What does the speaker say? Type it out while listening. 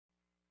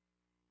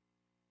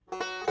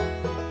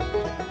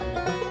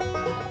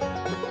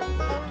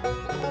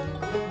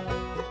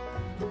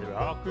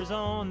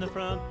neighbors on the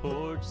front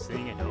porch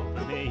singing old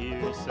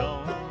familiar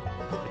song.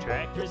 The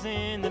tractor's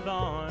in the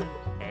barn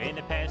and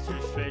the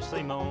pastor's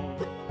freshly mown.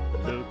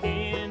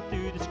 Looking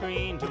through the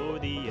screen door,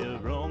 the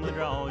aroma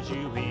draws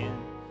you in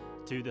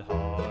to the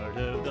heart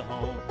of the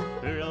home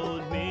where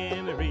old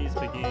memories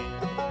begin.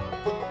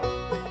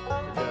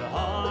 The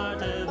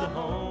heart of the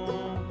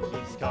home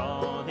keeps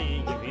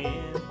calling you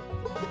in.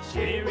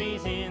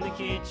 Cherie's in the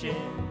kitchen,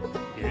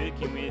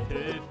 cooking with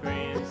her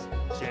friends,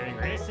 sharing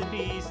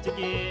recipes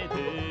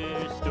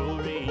together,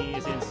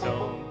 stories and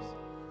songs,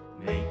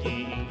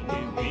 making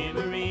new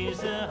memories,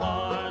 the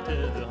heart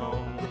of the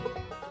home.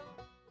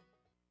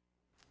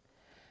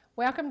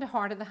 Welcome to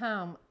Heart of the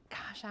Home.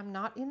 Gosh, I'm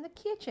not in the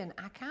kitchen.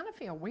 I kind of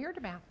feel weird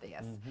about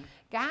this.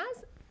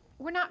 Guys,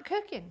 we're not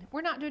cooking.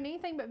 We're not doing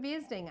anything but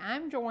visiting.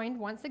 I'm joined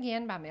once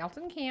again by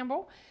Melton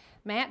Campbell,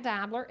 Matt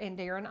Dibler, and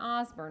Daron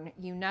Osborne.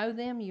 You know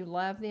them, you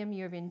love them,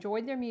 you have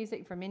enjoyed their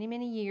music for many,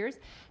 many years.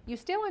 You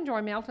still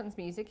enjoy Melton's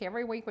music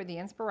every week with the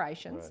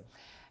Inspirations. Right.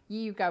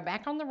 You go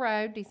back on the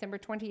road December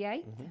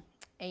 28th,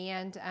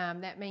 and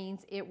that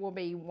means it will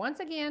be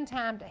once again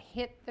time to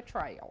hit the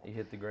trail. You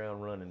hit the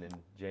ground running in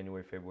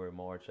January, February,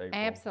 March, April.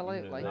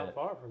 Absolutely. Not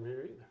far from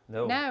here either.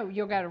 No. No,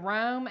 you'll go to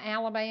Rome,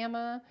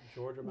 Alabama,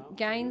 Georgia Mountain.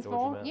 Gainesville.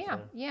 Georgia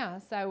Mountain, yeah.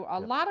 So a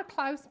lot of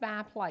close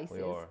by places.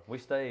 We are. We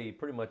stay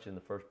pretty much in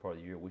the first part of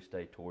the year. We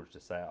stay towards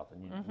the south,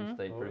 and you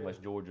stay pretty much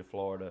Georgia,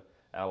 Florida,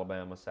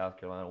 Alabama, South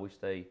Carolina. We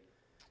stay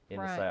in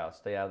the south.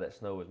 Stay out of that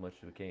snow as much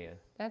as we can.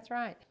 That's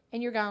right.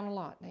 And you're gone a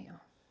lot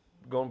now.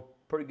 Going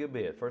pretty good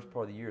bit. First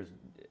part of the year is,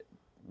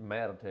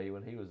 Matt will tell you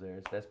when he was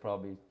there, that's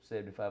probably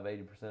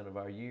 75–80% of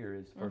our year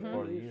is first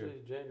part of the year.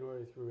 Usually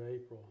January through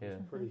April. Yeah.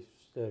 It's pretty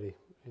steady,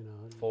 you know.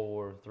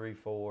 4, 3,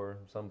 4,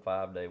 some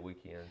 5-day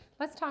weekends.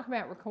 Let's talk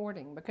about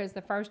recording, because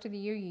the first of the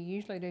year you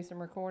usually do some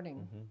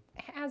recording.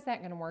 How's that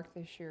going to work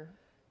this year?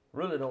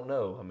 Really don't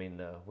know. I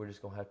mean, we're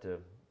just going to have to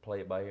play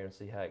it by ear and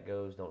see how it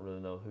goes. Don't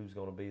really know who's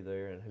going to be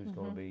there and who's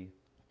going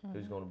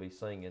to be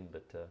singing,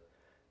 but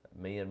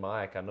me and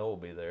Mike, I know, will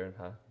be there.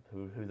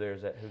 Who's there?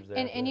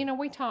 And you know,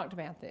 we talked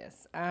about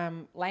this.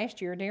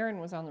 Last year, Daron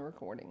was on the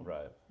recording.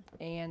 Right.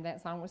 And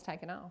that song was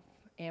taken off.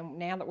 And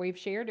now that we've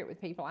shared it with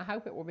people, I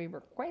hope it will be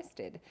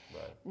requested.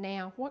 Right.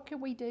 Now, what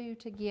could we do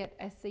to get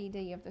a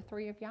CD of the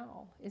three of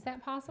y'all? Is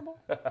that possible?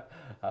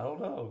 I don't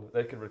know.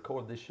 They could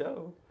record this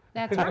show.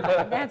 That's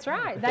right. That's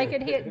right. They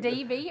could hit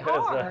DVR.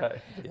 That's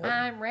right. Yep.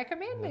 I'm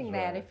recommending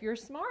that. Right. If you're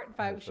smart,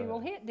 folks, you will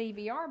hit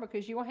DVR,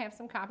 because you will have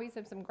some copies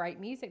of some great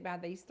music by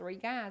these three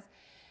guys.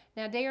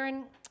 Now,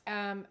 Daron,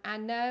 I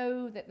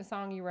know that the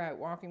song you wrote,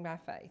 Walking by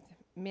Faith,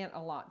 meant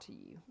a lot to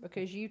you,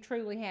 because you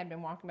truly had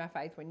been walking by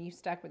faith when you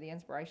stuck with the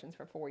Inspirations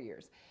for 4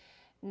 years.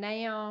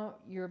 Now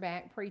you're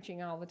back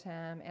preaching all the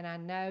time, and I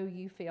know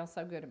you feel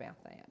so good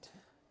about that.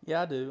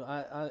 Yeah, I do.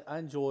 I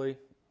enjoy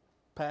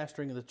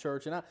pastoring the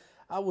church, and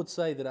I would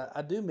say that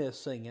I do miss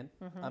singing.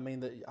 I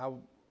mean,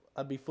 that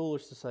I'd be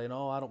foolish to say,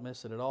 no, I don't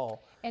miss it at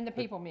all. And the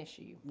people miss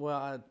you. Well,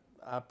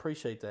 I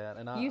appreciate that,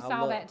 and you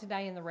saw that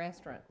today in the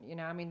restaurant. You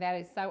know, I mean, that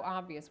is so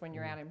obvious when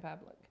you're out in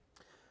public.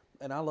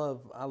 And I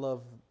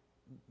love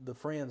the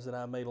friends that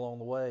I made along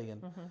the way,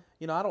 and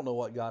you know, I don't know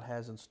what God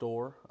has in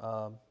store,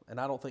 and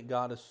I don't think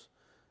God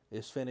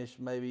is finished,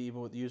 maybe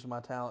even with using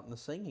my talent in the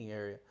singing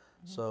area.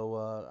 So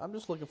I'm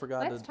just looking for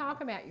God. Let's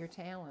talk about your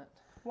talent.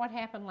 What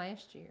happened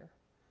last year?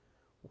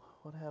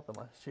 What happened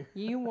last year?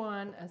 You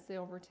won a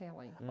silver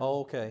telly.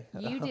 Oh, okay.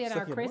 You did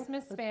our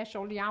Christmas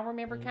special. Do y'all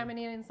remember coming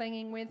in and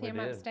singing with him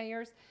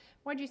upstairs?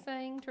 What'd you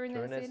sing? Touring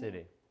That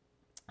City?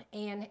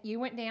 And you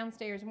went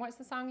downstairs, and what's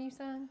the song you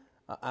sung?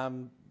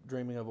 I'm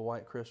Dreaming of a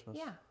White Christmas.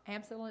 Yeah,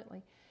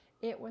 absolutely.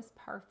 It was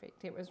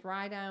perfect. It was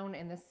right on,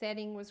 and the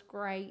setting was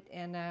great,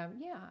 and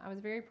yeah, I was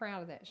very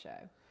proud of that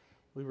show.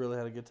 We really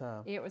had a good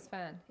time. It was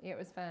fun. It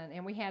was fun.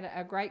 And we had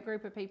a great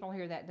group of people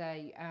here that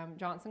day.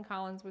 Johnson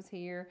Collins was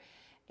here,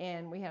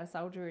 and we had a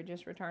soldier who had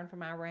just returned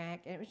from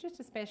Iraq. And it was just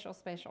a special,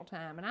 special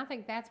time. And I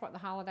think that's what the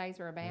holidays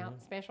are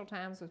about, special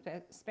times with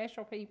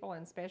special people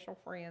and special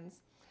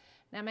friends.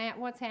 Now, Matt,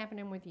 what's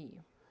happening with you?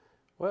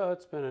 Well,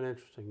 it's been an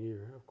interesting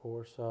year, of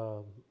course,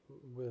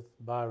 with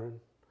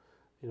Byron.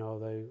 You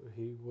know,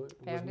 he was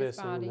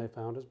missing, and they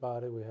found his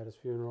body. We had his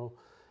funeral.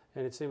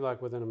 And it seemed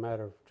like within a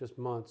matter of just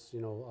months, you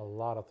know, a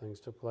lot of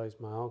things took place.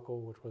 My uncle,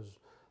 which was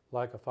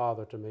like a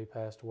father to me,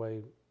 passed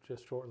away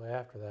just shortly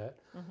after that.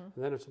 And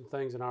then there's some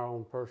things in our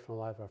own personal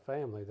life, our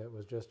family, that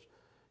was just,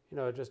 you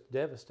know, just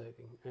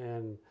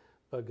devastating.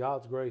 But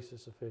God's grace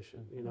is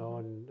sufficient, you know,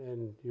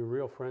 and your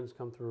real friends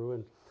come through.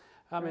 And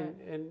I mean,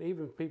 and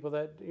even people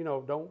that, you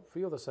know, don't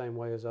feel the same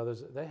way as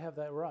others, they have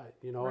that right,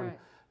 you know.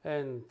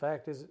 And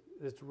fact is,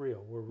 it's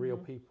real. We're real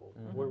people.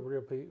 We're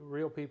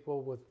real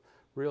people with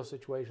real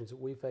situations that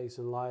we face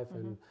in life,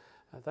 and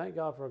I thank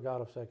God for a God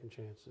of second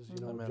chances.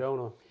 You know,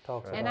 Jonah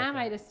talks about that. And I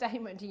made a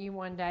statement to you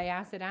one day.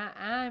 I said,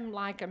 I'm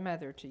like a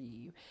mother to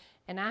you,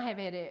 and I have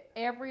had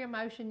every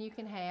emotion you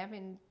can have,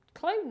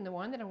 including the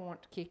one that I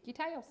want to kick your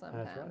tail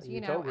sometimes. That's right.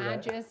 You know,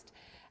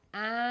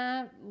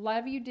 I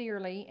love you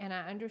dearly, and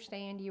I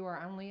understand you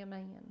are only a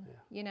man.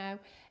 You know,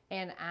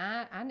 and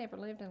I never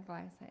lived in a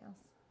glass house.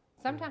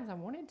 Sometimes I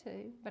wanted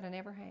to, but I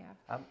never have.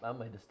 I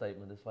made a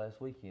statement this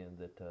last weekend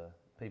that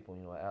people,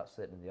 out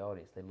sitting in the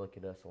audience, they look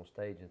at us on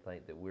stage and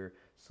think that we're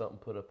something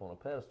put up on a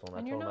pedestal.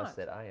 And I told them, I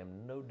said, I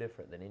am no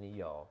different than any of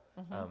y'all.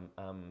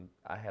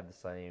 I have the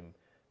same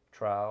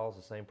trials,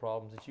 the same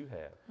problems that you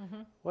have.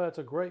 Well, it's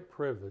a great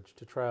privilege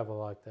to travel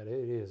like that.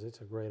 It is.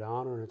 It's a great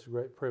honor and it's a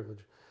great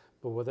privilege.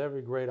 But with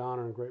every great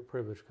honor and great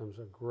privilege comes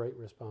a great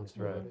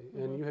responsibility.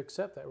 And you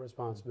accept that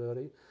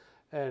responsibility,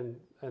 and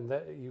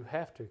that you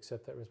have to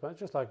accept that responsibility,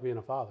 just like being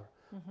a father.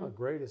 One of the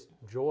greatest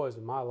joys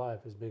in my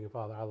life is being a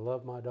father. I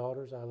love my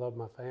daughters. I love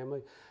my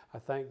family. I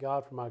thank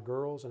God for my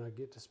girls, and I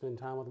get to spend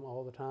time with them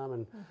all the time,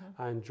 and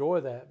I enjoy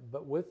that.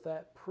 But with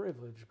that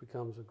privilege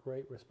becomes a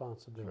great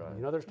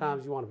responsibility. Right. There's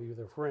times you want to be with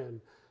their friend,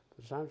 but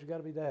there's times you got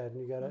to be dad,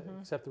 and you got to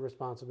accept the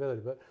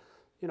responsibility. But,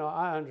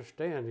 I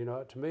understand,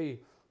 to me,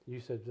 you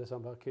said just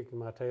something about kicking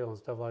my tail and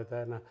stuff like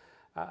that, and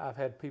I've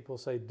had people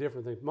say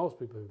different things. Most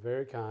people are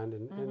very kind,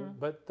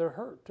 but they're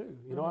hurt too.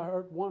 I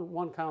heard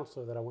one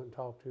counselor that I went and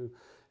talked to,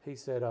 he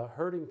said,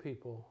 hurting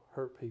people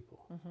hurt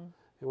people.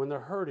 And when they're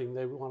hurting,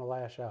 they want to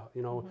lash out,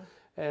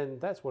 and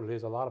that's what it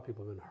is. A lot of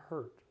people have been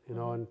hurt,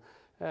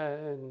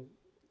 and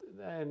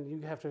you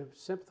have to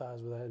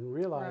sympathize with that and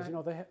realize,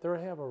 they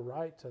have a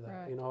right to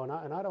that, and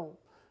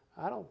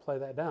I don't play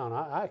that down.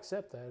 I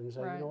accept that and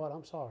say, you know what,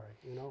 I'm sorry,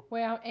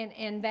 Well,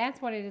 and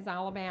that's what it is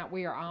all about.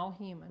 We are all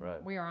human.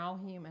 Right. We are all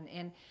human.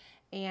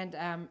 And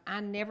I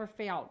never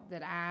felt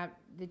that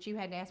you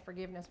had to ask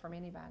forgiveness from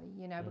anybody,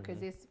 because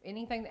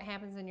anything that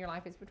happens in your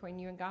life is between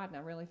you and God, and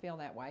I really feel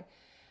that way.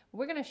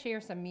 We're going to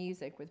share some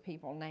music with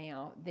people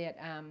now that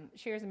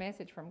shares a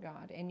message from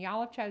God. And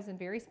y'all have chosen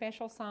very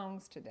special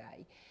songs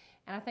today.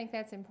 And I think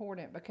that's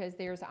important because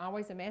there's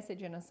always a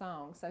message in a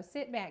song. So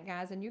sit back,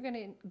 guys, and you're going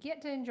to get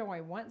to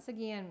enjoy, once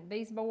again,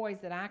 these boys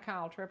that I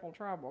call Triple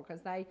Trouble,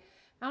 because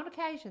on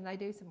occasion, they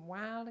do some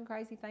wild and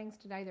crazy things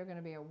today. They're going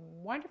to be a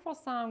wonderful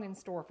song in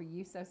store for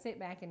you, so sit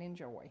back and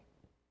enjoy.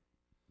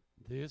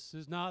 This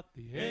is not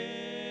the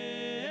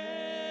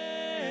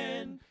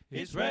end,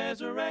 it's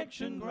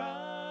resurrection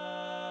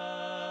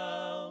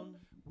ground.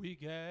 We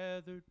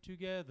gathered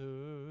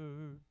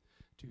together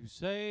to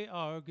say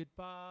our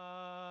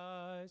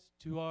goodbyes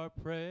to our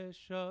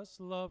precious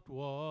loved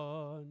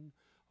one.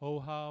 Oh,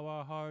 how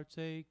our hearts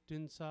ached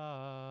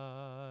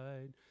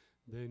inside.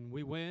 Then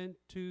we went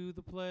to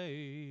the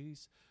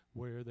place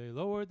where they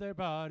lowered their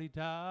body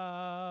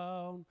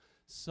down.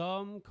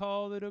 Some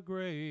call it a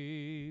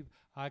grave,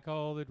 I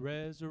call it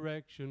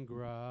resurrection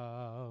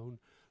ground.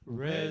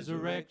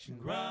 Resurrection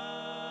ground,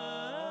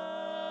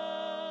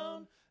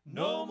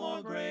 no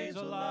more graves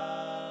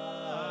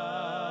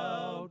allowed.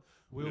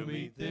 We'll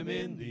meet them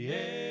in the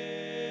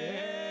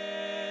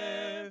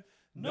air,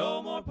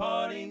 no more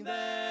parting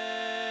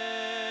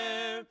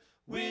there.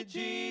 With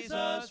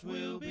Jesus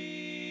we'll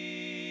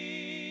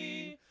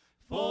be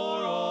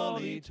for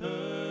all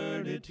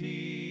eternity.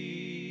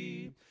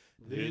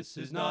 This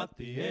is not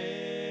the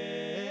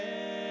end,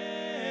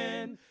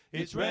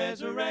 it's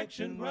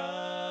resurrection ground.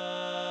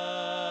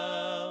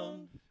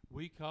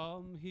 We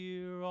come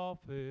here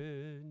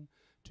often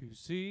to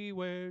see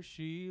where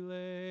she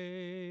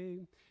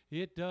lay.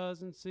 It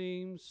doesn't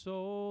seem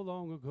so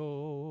long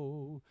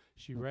ago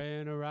she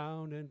ran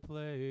around and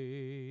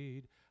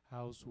played.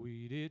 How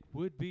sweet it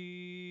would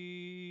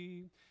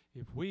be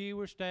if we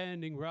were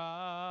standing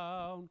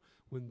round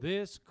when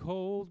this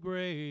cold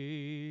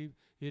grave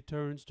it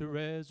turns to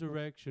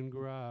resurrection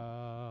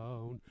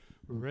ground.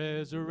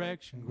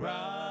 Resurrection ground,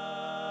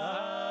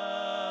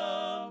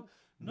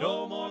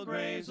 no more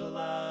graves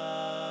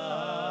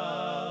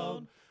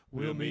allowed.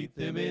 We'll meet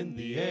them in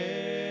the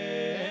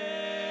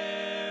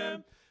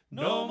air,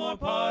 no more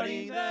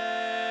parting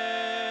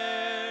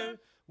there.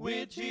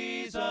 With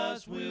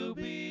Jesus we'll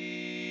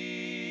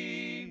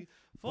be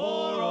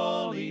for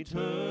all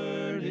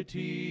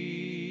eternity.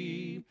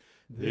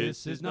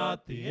 This is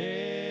not the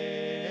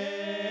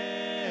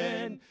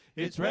end,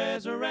 it's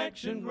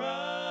resurrection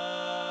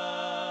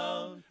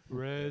ground.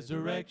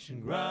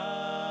 Resurrection ground,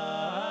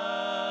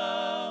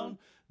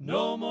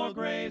 no more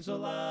graves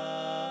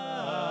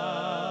allowed.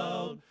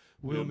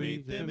 We'll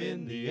meet them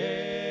in the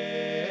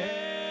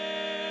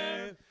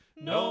air,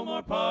 no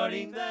more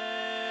parting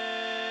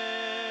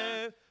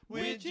there.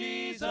 With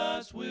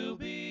Jesus we'll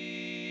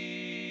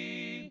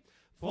be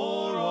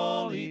for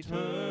all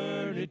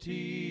eternity.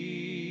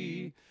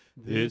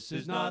 This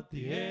is not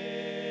the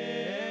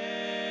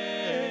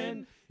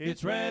end,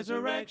 it's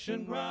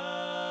resurrection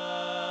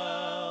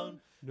ground.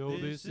 No,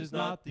 this is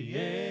not the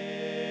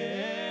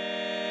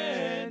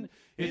end,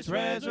 it's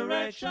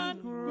resurrection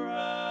ground.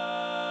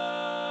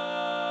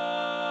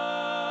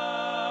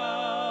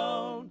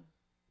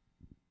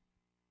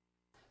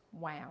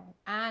 Wow.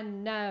 I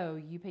know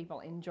you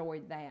people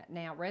enjoyed that.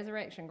 Now,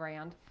 resurrection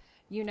ground,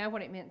 you know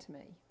what it meant to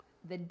me.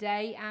 The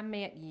day I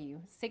met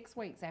you, 6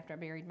 weeks after I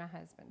buried my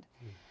husband,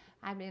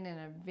 I'd been in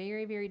a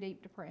very, very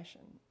deep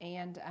depression.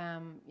 And,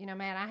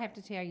 Matt, I have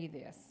to tell you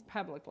this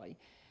publicly.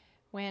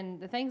 When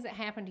the things that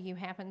happened to you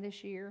happened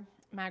this year,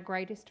 my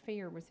greatest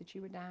fear was that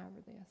you would die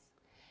over this.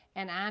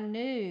 And I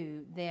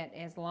knew that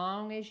as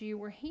long as you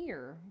were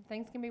here,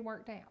 things can be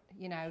worked out.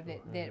 You know,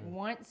 that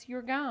once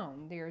you're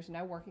gone, there's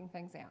no working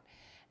things out.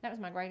 That was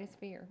my greatest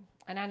fear.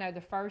 And I know the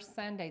first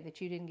Sunday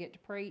that you didn't get to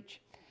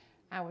preach,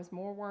 I was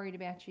more worried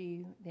about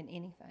you than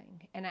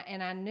anything. And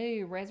I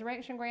knew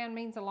Resurrection Ground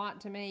means a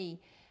lot to me,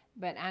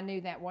 but I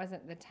knew that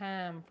wasn't the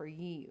time for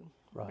you.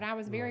 Right. But I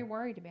was very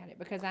worried about it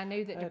because I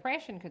knew that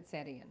depression could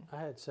set in. I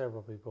had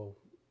several people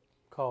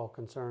call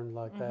concerned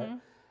like that.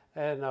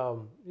 And,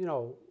 you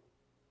know,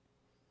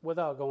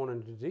 without going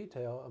into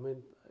detail, I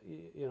mean,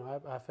 you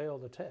know, I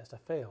failed the test. I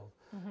failed.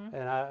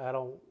 And I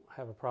don't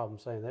have a problem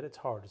saying that. It's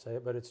hard to say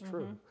it, but it's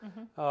true.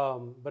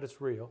 But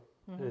it's real,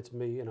 and it's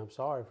me, and I'm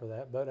sorry for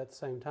that. But at the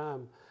same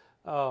time,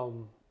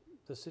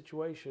 the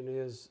situation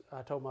is,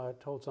 I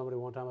told somebody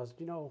one time, I said,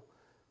 you know,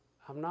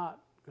 I'm not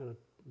going to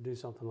do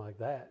something like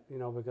that, you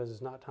know, because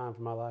it's not time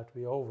for my life to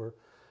be over.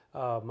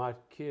 My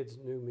kids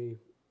knew me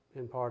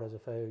in part as a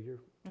failure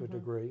to a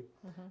degree,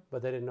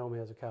 but they didn't know me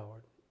as a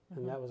coward.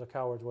 And that was a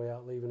coward's way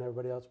out, leaving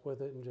everybody else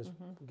with it and just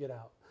get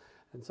out.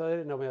 And so they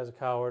didn't know me as a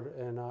coward,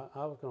 and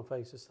I was going to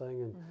face this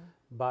thing. And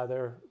by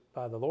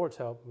the Lord's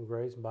help and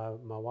grace, and by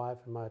my wife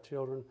and my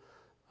children,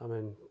 I'm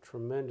in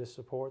tremendous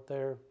support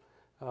there.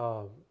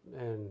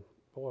 And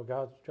boy,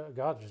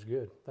 God's just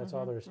good. That's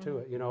all there is to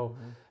it, you know.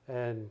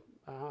 And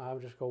I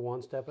just go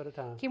one step at a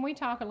time. Can we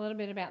talk a little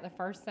bit about the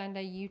first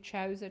Sunday you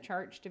chose a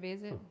church to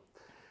visit?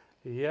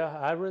 Yeah,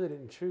 I really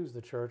didn't choose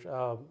the church.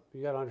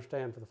 You got to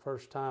understand, for the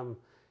first time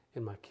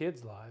in my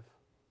kids' life,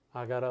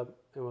 I got up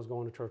and was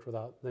going to church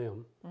without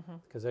them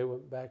because they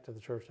went back to the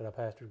church that I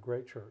pastored.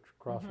 Great church.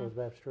 Crossroads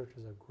Baptist Church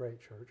is a great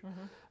church.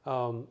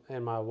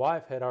 And my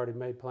wife had already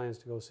made plans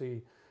to go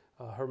see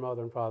her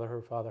mother and father.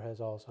 Her father has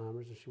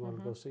Alzheimer's, and she wanted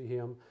to go see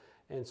him.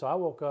 And so I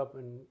woke up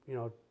and, you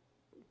know,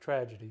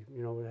 tragedy,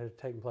 you know, it had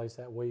taken place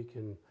that week.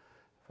 And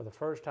for the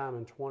first time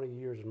in 20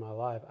 years of my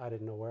life, I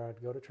didn't know where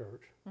I'd go to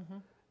church.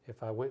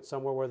 If I went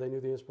somewhere where they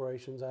knew the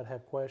inspirations, I'd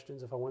have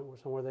questions. If I went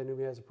somewhere they knew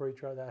me as a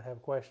preacher, I'd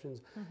have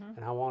questions.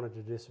 And I wanted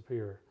to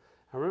disappear.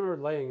 I remember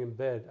laying in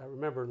bed. I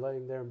remember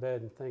laying there in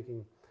bed and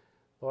thinking,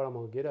 Lord, I'm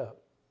going to get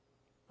up.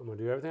 I'm going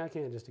to do everything I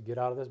can just to get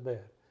out of this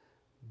bed.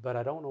 But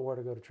I don't know where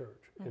to go to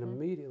church. And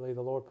immediately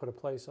the Lord put a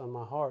place on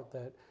my heart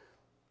that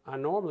I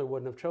normally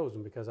wouldn't have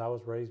chosen because I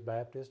was raised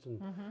Baptist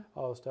and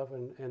all this stuff.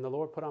 And the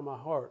Lord put on my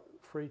heart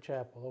Free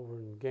Chapel over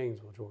in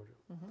Gainesville, Georgia.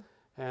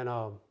 And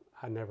I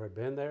never had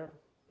been there.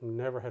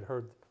 Never had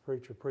heard the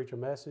preacher preach a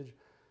message.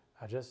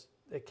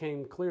 It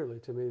came clearly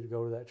to me to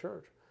go to that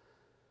church.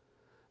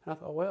 And I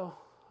thought, well,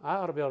 I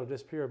ought to be able to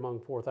disappear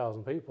among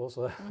 4,000 people.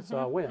 So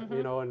I went,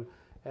 you know,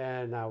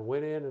 and I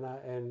went in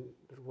and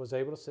was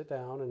able to sit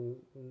down, and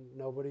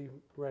nobody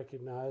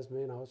recognized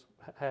me, and I was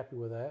happy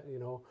with that, you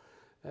know.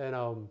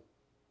 And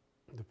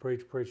the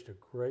preacher preached a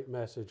great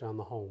message on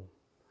the home.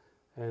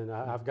 And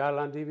I've got it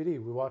on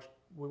DVD. We watched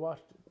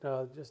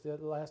it just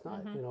last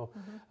night, you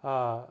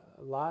know,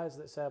 lies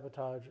that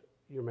sabotage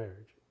your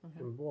marriage.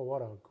 And boy,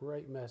 what a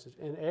great message.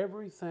 And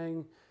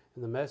everything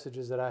in the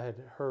messages that I had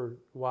heard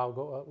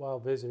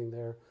while visiting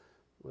there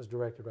was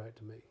directed right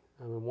to me.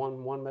 I mean,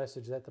 one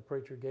message that the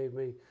preacher gave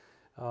me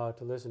to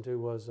listen to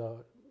was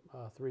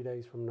 3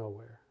 days from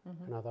nowhere.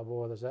 And I thought,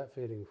 boy, is that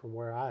fitting from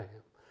where I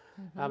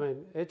am. I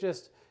mean, it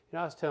just, you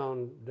know, I was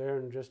telling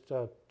Daron just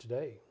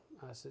today,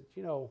 I said,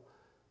 you know,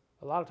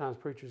 a lot of times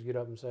preachers get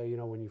up and say, you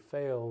know, when you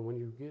fail and when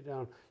you get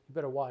down, you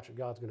better watch it,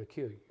 God's going to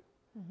kill you.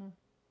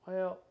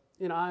 Well,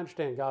 you know, I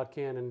understand God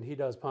can and He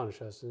does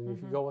punish us. And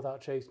if you go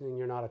without chastening,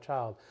 you're not a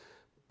child.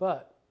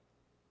 But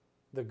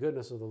the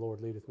goodness of the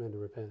Lord leadeth men to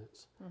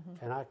repentance.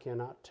 And I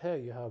cannot tell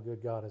you how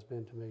good God has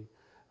been to me,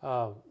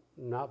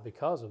 not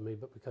because of me,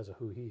 but because of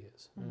who He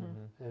is.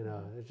 And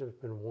it's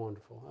just been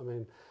wonderful. I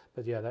mean,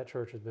 but yeah, that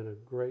church has been a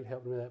great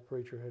help to me. That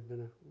preacher had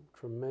been a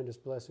tremendous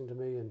blessing to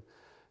me.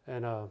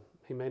 And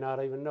he may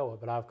not even know it,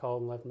 but I've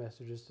called and left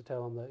messages to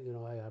tell him that, you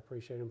know, hey, I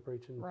appreciate him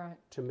preaching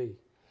to me.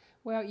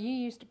 Well, you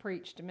used to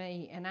preach to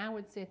me, and I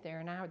would sit there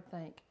and I would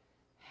think,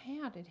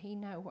 how did he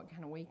know what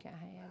kind of week I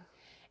had?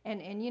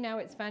 And you know,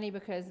 it's funny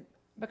because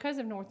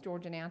of North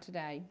Georgia Now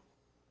Today,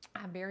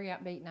 I'm very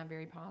upbeat and I'm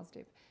very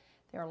positive.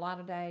 There are a lot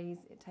of days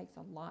it takes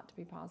a lot to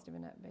be positive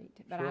and upbeat,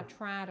 but I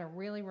try to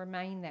really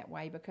remain that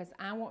way because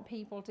I want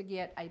people to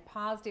get a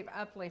positive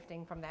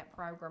uplifting from that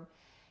program.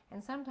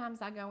 And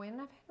sometimes I go in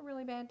and I've had a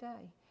really bad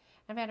day.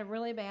 I've had a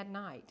really bad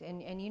night,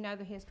 and you know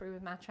the history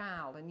with my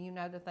child, and you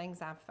know the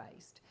things I've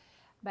faced.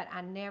 But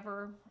I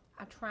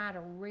try to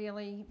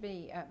really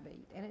be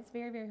upbeat, and it's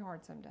very, very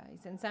hard some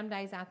days. And some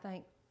days I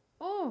think,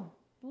 oh,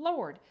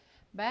 Lord.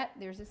 But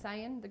there's a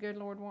saying, the good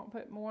Lord won't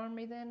put more on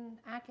me than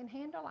I can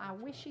handle. I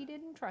wish He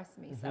didn't trust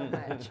me so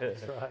much.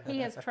 He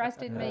has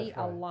trusted me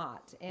a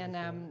lot, and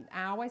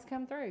I always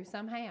come through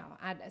somehow.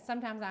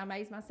 Sometimes I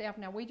amaze myself.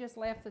 Now, we just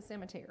left the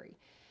cemetery.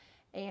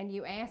 And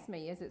you asked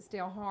me, is it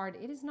still hard?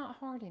 It is not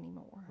hard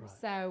anymore.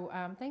 So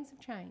things have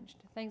changed.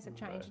 Things have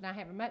changed, and I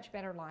have a much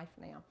better life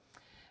now.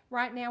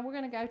 Right now, we're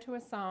going to go to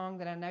a song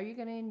that I know you're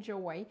going to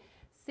enjoy.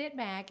 Sit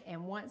back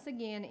and once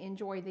again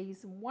enjoy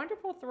these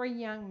wonderful three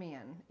young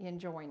men.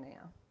 Enjoy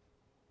now.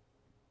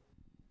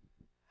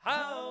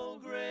 how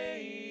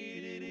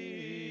great it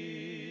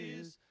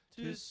is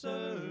to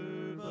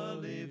serve a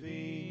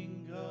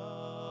living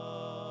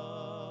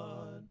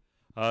God.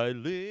 I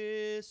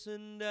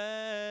listened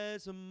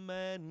as a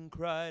man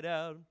cried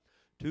out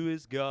to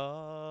his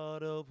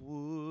God of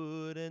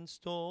wood and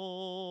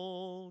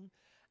stone,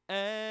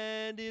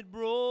 and it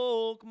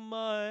broke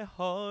my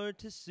heart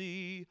to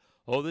see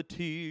all the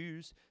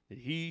tears that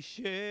he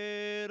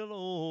shed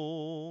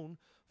alone.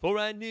 For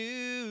I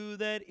knew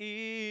that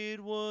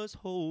it was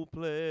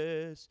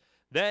hopeless,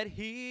 that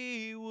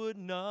he would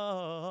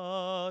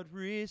not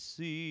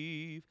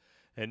receive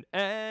an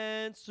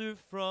answer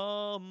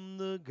from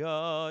the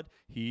God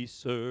he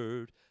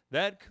served,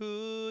 that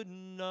could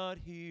not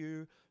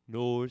hear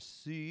nor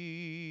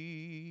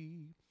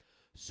see.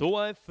 So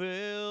I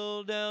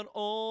fell down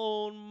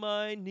on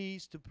my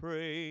knees to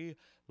pray,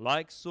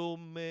 like so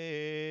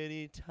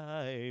many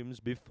times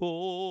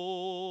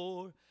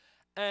before,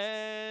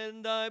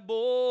 and I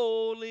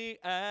boldly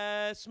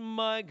asked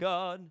my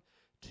God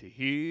to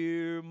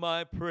hear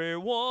my prayer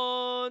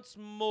once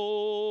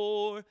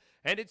more.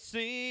 And it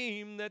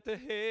seemed that the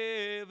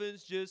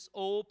heavens just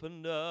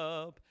opened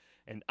up,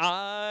 and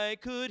I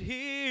could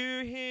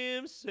hear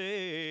him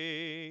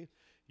say,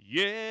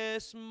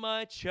 yes,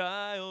 my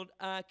child,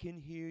 I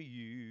can hear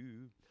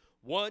you.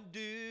 What do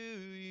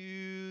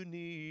you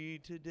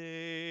need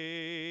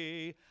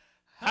today?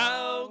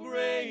 How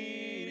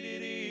great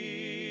it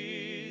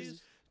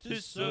is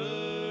to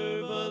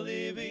serve a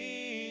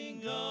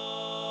living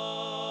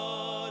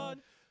God,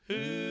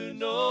 who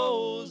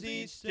knows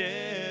each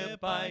step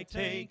I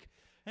take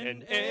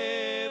and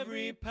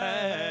every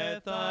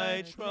path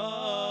I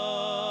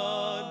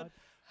trod.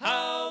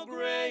 How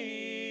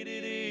great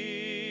it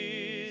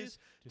is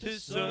to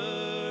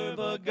serve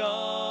a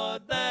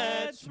God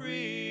that's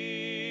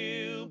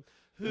real,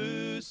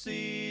 who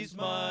sees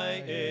my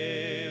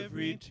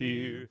every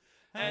tear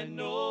and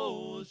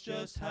knows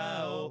just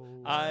how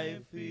I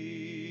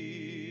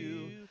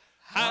feel.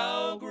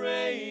 How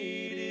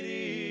great it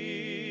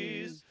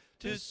is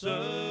to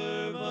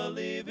serve a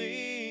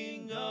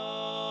living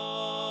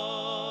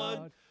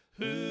God,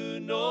 who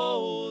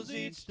knows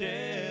each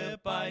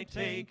step I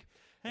take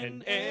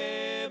and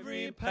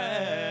every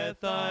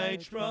path I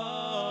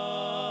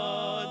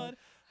trod.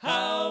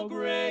 How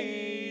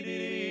great it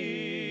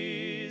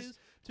is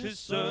to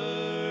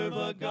serve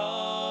a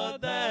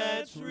God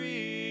that's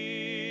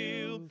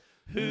real,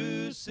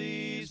 who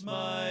sees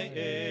my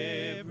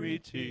every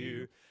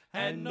tear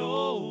and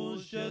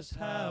knows just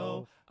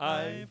how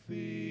I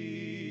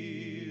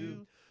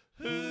feel.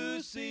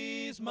 Who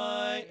sees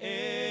my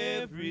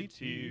every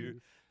tear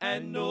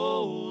and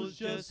knows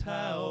just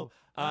how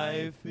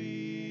I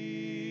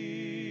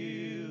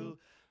feel.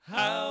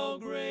 How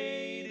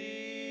great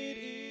it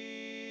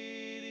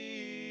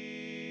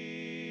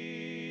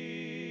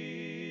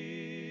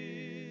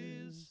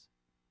is.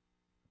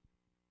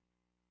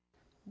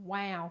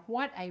 Wow,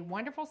 what a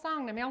wonderful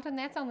song. Now, Melton,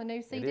 that's on the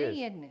new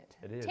CD, isn't it?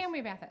 It is. Tell me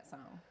about that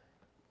song.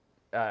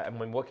 I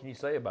mean, what can you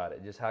say about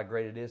it? Just how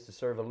great it is to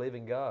serve a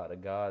living God, a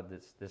God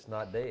that's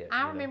not dead.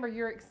 I remember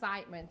your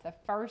excitement the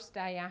first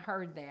day I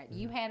heard that.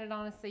 You had it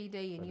on a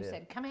CD and you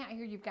said, come out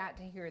here, you've got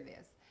to hear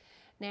this.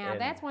 Now,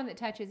 And that's one that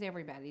touches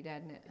everybody,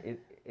 doesn't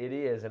it? It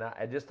is, and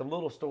just a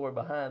little story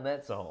behind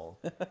that song.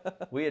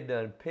 We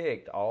had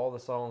picked all the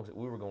songs that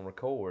we were going to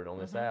record on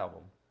this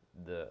album,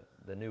 the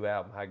new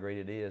album, How Great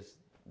It Is,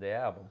 the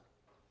album.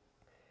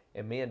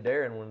 And me and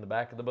Daron were in the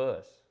back of the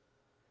bus.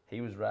 He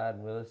was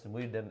riding with us,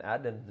 and I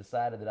done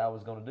decided that I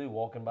was going to do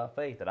Walking by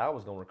Faith, that I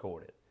was going to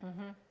record it.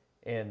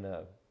 And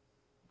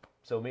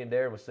so me and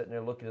Daron was sitting there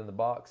looking in the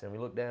box, and we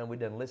looked down, we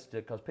didn't listen to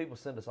it, because people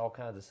send us all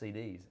kinds of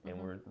CDs,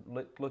 and we're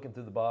looking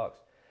through the box,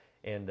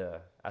 and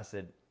I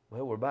said, we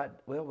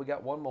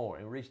got one more,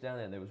 and we reached down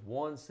there, and there was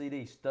one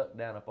CD stuck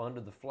down up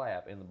under the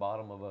flap in the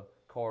bottom of a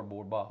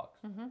cardboard box.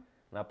 And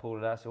I pulled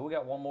it out, I said, we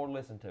got one more to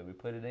listen to. We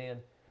put it in.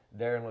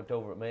 Daron looked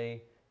over at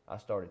me. I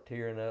started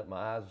tearing up. My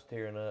eyes was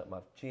tearing up. My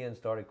chin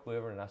started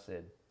quivering. And I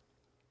said,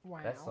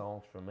 Wow. that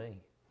song's for me.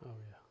 Oh,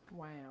 yeah.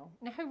 Wow.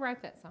 Now, who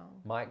wrote that song?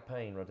 Mike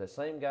Payne wrote that.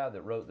 Same guy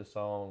that wrote the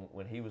song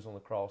When He Was on the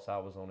Cross, I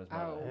Was on His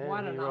Mind. Oh,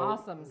 what an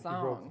awesome song.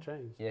 He broke the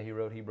chains. Yeah,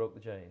 he broke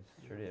the chains.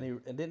 Sure did.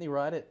 And didn't he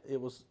write it? It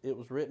was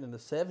written in the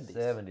 70s.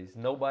 70s.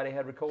 Nobody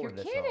had recorded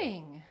You're that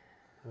kidding. song.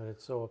 But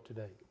it's so up to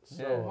date.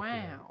 So Yeah. up to Wow. date,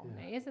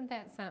 yeah. Now, isn't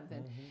that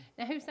something?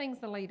 Now, who sings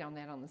the lead on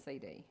that on the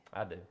CD?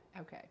 I do.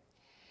 Okay.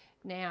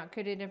 Now,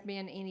 could it have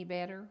been any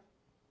better?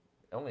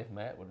 Only if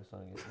Matt would have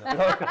sung it.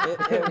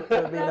 It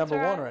would be number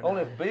one right now.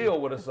 Only if Bill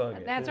would have sung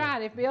it. That's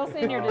right. If Bill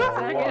Senior did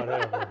sing it.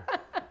 Whatever.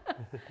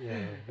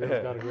 Yeah,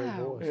 Bill's got a great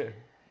voice.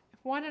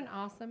 What an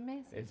awesome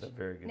message. It's a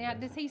very good Now,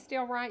 message. does he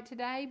still write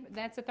today?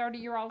 That's a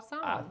 30-year-old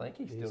song. I think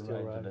he's He's still still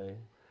writing writing. today.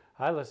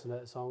 I listened to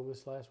that song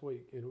this last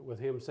week with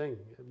him singing.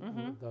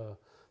 The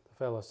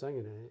fella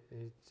singing it.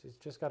 It's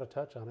just got a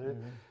touch on it.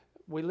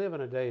 We live in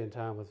a day and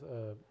time with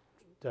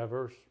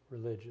diverse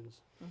religions,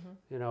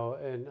 you know,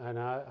 and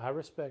I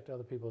respect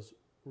other people's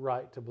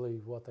right to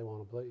believe what they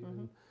want to believe.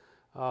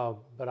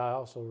 But I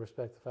also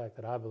respect the fact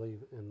that I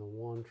believe in the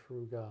one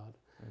true God.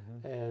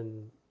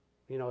 And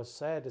you know, it's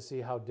sad to see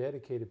how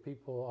dedicated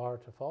people are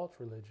to false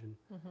religion.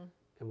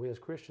 And we as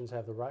Christians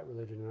have the right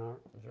religion and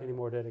aren't any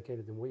more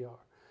dedicated than we are.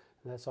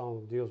 And that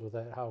song deals with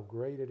that, how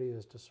great it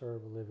is to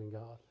serve a living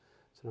God.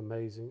 It's an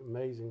amazing,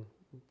 amazing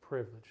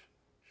privilege.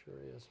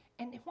 Sure is.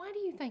 And why do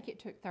you think it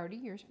took 30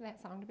 years for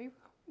that song to be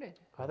recorded?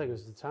 I think it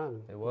was the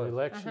timing. It was. The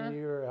election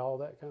year, all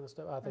that kind of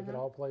stuff. I think it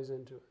all plays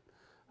into it.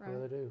 I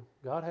really do.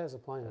 God has a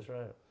plan. That's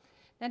right.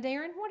 Now,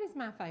 Daron, what is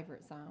my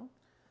favorite song?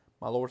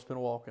 My Lord's Been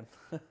Walking.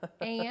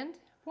 And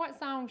what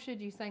song should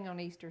you sing on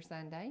Easter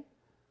Sunday?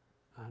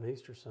 On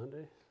Easter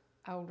Sunday?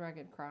 Old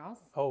Rugged Cross.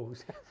 Oh,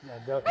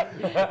 no. Do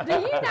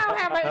you know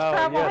how much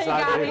trouble yes, he I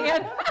got do.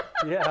 in?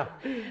 Yeah.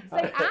 See,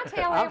 I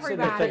tell I'm sitting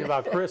there everybody. thinking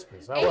about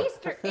Christmas.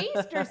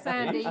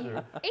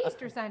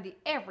 Easter Sunday,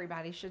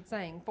 everybody should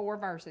sing 4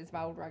 verses of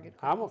Old Rugged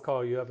Cross. I'm going to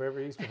call you up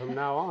every Easter from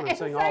now on and And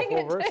sing all sing 4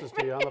 it to verses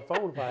to you on the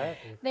phone if I have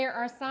to. There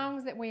are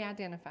songs that we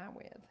identify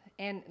with.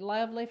 And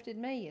Love Lifted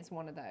Me is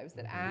one of those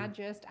that I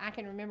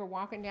can remember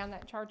walking down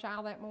that church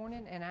aisle that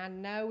morning and I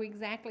know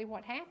exactly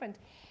what happened.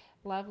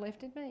 Love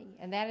Lifted Me.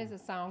 And that is a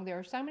song. There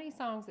are so many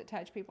songs that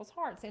touch people's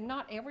hearts. And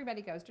not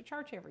everybody goes to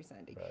church every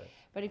Sunday. Right.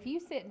 But if you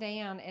sit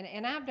down,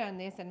 and I've done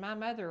this, and my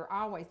mother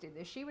always did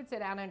this. She would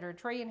sit out under a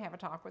tree and have a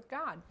talk with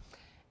God.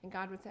 And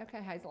God would say,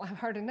 okay, Hazel, I've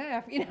heard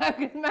enough, you know,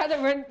 because Mother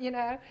would, you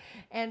know.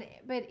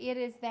 But it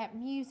is that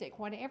music,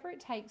 whatever it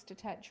takes to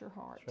touch your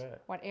heart, That's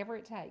right. whatever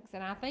it takes.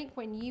 And I think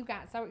when you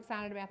got so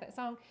excited about that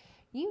song,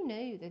 you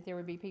knew that there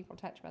would be people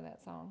touched by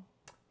that song.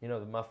 You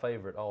know, my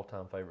favorite,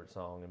 all-time favorite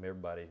song, and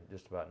everybody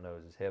just about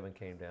knows, is Heaven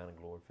Came Down and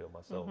Glory Filled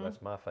My Soul.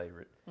 That's my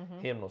favorite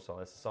hymnal song.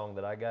 That's the song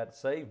that I got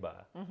saved by.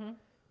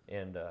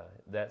 And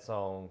that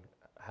song,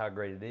 How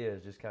Great It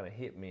Is, just kind of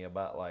hit me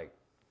about like,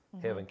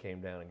 Heaven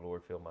came down and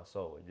glory filled my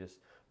soul. It just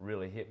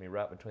really hit me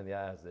right between the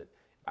eyes that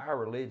our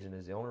religion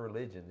is the only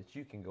religion that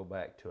you can go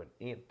back to an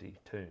empty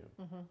tomb,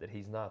 that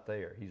he's not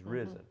there. He's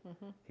risen.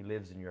 He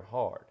lives in your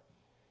heart.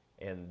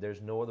 And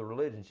there's no other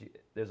religion.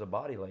 There's a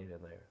body laid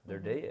in there. They're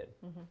dead.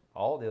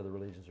 All the other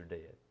religions are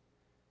dead.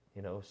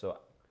 You know, so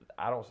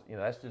I don't, you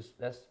know,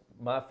 that's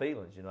my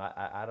feelings. You know,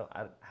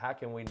 how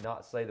can we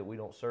not say that we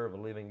don't serve a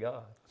living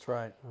God? That's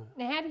right.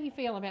 Now, how do you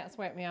feel about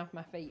Swept Me Off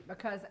My Feet?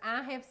 Because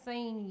I have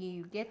seen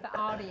you get the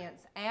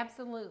audience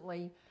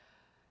absolutely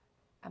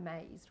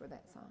amazed with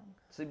that song.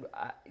 See,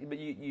 but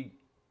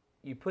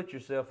you put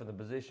yourself in the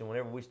position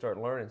whenever we start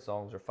learning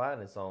songs or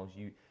finding songs,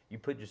 you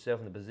put yourself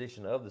in the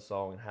position of the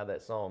song and how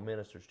that song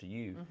ministers to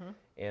you.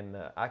 And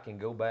I can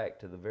go back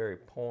to the very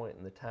point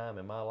and the time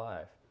in my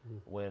life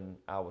when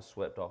I was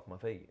swept off my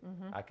feet.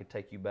 I could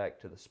take you back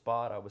to the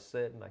spot I was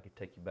sitting. I could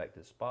take you back to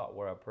the spot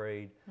where I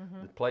prayed,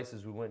 the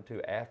places we went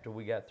to after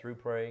we got through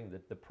praying,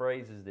 the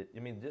praises that, I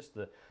mean, just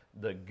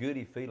the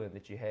goody feeling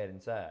that you had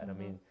inside. I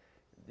mean,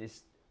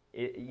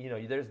 you know,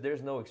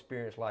 there's no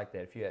experience like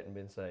that if you hadn't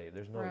been saved.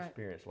 There's no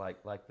experience like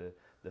the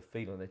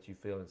feeling that you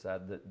feel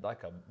inside,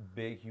 like a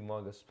big,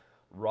 humongous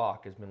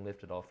rock has been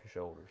lifted off your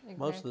shoulders. Exactly.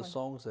 Most of the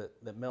songs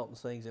that Melton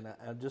sings, and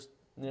I just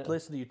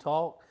listen to you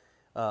talk,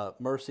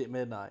 Mercy at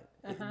Midnight,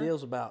 it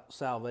deals about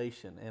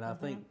salvation. And I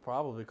think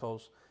probably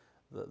because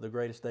the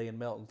greatest day in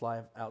Melton's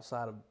life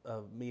outside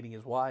of meeting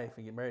his wife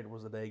and getting married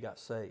was the day he got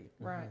saved.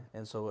 Right.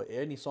 And so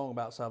any song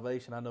about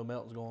salvation, I know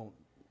Melton's going,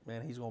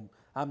 man, he's going,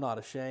 I'm not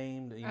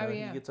ashamed. You know,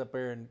 he gets up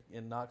there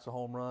and knocks a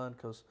home run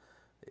because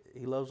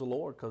he loves the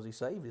Lord because he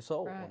saved his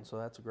soul. And so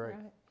that's great.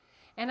 Right.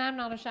 And I'm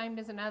Not Ashamed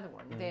is another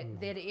one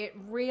that it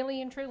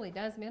really and truly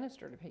does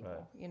minister to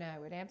people. You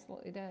know, it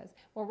absolutely does.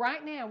 Well,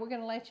 right now we're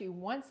going to let you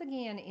once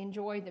again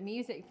enjoy the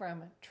music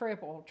from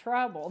Triple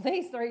Trouble.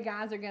 These 3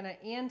 guys are going to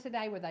end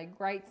today with a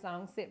great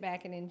song. Sit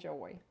back and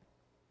enjoy.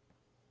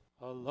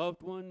 A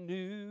loved one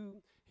knew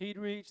he'd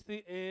reached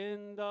the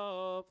end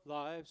of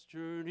life's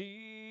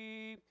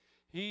journey.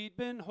 He'd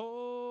been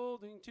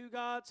holding to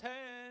God's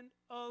hand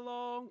a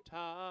long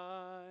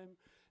time.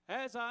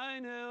 As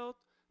I knelt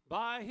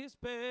by his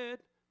bed,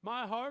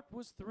 my heart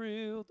was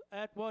thrilled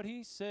at what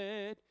he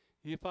said.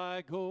 If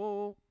I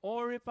go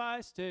or if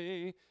I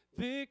stay,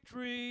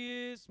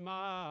 victory is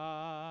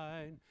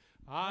mine.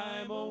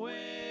 I'm a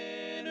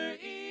winner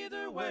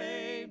either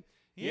way.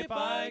 If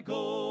I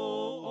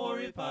go or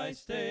if I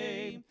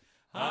stay,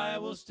 I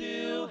will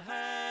still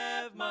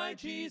have my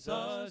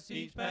Jesus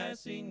each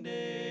passing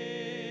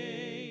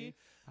day.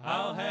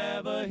 I'll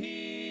have a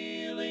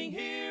healing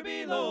here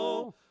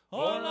below,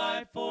 or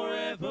life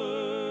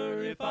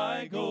forever if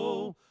I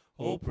go.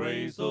 Oh,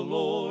 praise the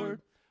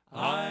Lord,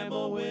 I'm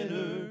a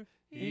winner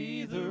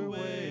either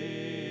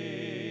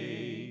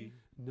way.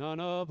 None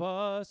of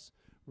us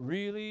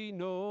really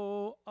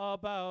know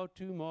about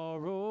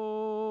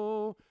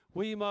tomorrow.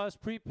 We must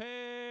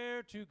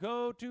prepare to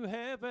go to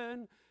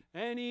heaven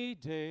any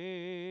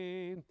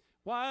day.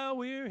 While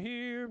we're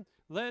here,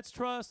 let's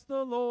trust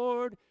the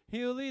Lord.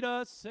 He'll lead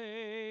us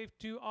safe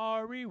to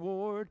our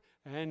reward,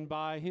 and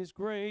by his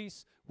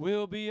grace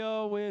we'll be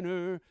a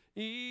winner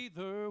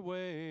either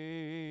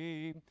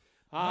way.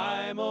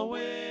 I'm a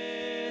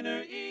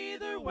winner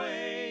either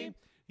way.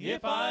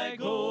 If I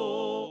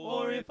go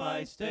or if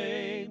I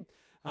stay,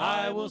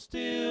 I will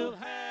still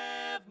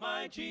have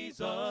my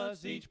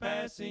Jesus, each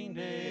passing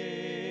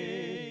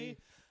day.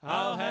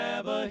 I'll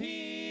have a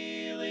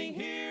healing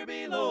here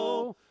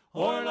below,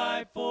 or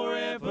life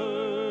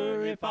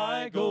forever if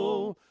I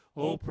go.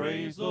 Oh,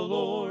 praise the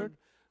Lord,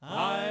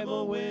 I'm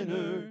a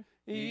winner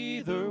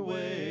either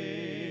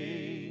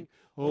way.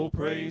 Oh,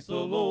 praise the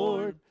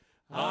Lord,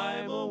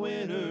 I'm a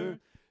winner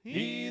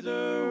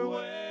either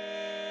way.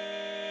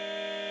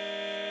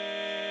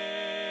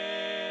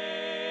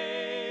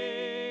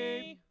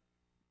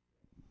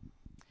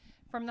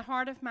 From the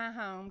heart of my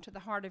home to the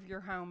heart of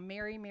your home,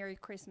 Merry, Merry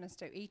Christmas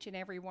to each and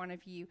every one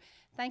of you.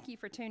 Thank you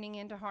for tuning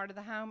in to Heart of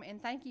the Home,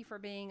 and thank you for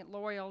being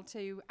loyal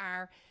to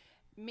our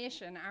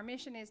mission. Our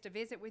mission is to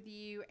visit with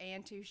you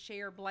and to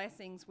share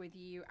blessings with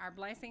you. Our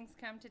blessings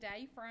come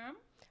today from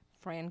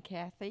Friend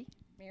Kathy.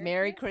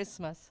 Merry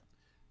Christmas.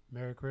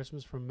 Merry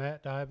Christmas from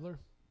Matt Dibler.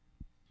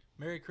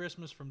 Merry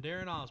Christmas from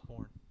Daron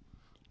Osborne.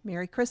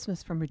 Merry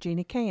Christmas from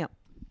Regina Camp.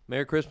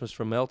 Merry Christmas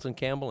from Melton,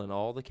 Campbell, and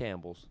all the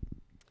Campbells.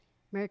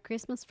 Merry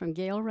Christmas from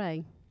Gail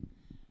Ray.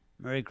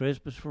 Merry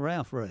Christmas from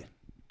Ralph Ray.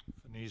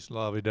 Feliz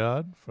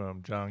Navidad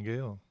from John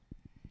Gale.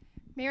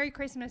 Merry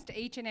Christmas to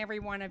each and every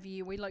one of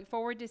you. We look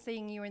forward to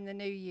seeing you in the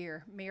new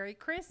year. Merry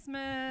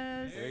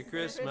Christmas. Merry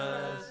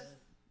Christmas.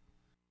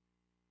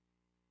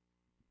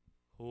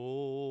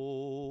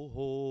 Oh,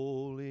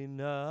 holy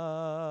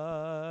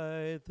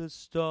night, the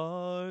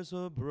stars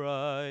are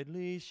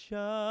brightly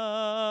shining.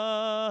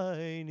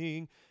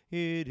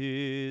 It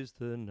is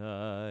the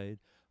night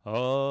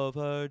of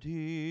our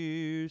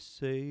dear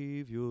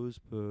Savior's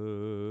birth.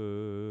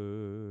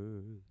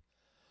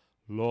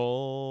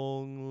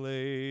 Long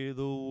lay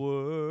the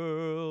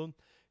world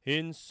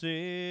in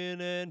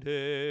sin and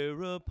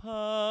error pining,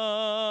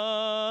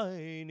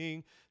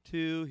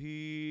 till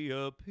he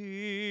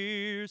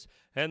appears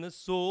and the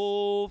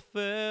soul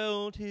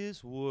felt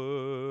his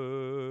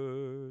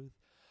worth.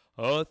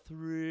 A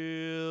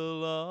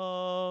thrill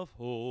of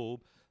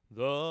hope,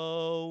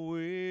 the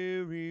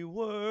weary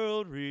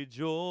world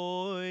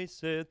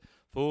rejoiceth,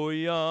 for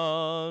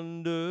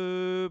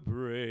yonder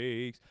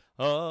breaks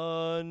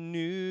a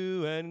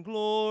new and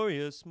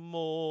glorious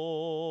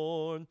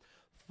morn.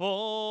 Fall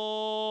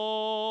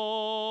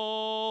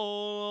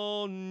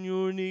on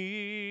your knees,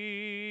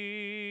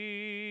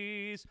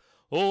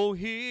 oh,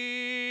 hear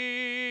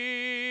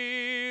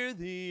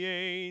the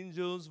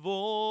angels'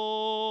 voices,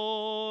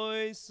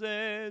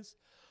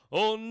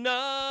 oh,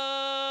 night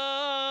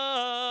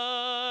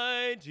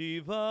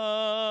divine,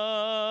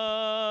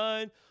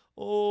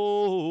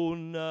 oh,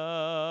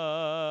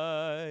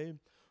 night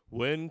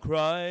when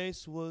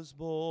Christ was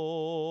born.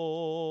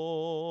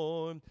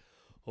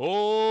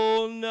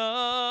 Oh,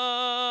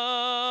 night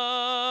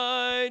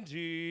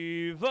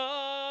divine,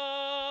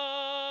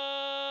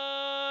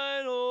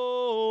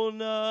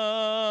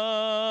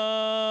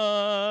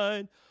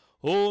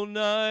 oh,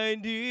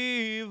 night divine.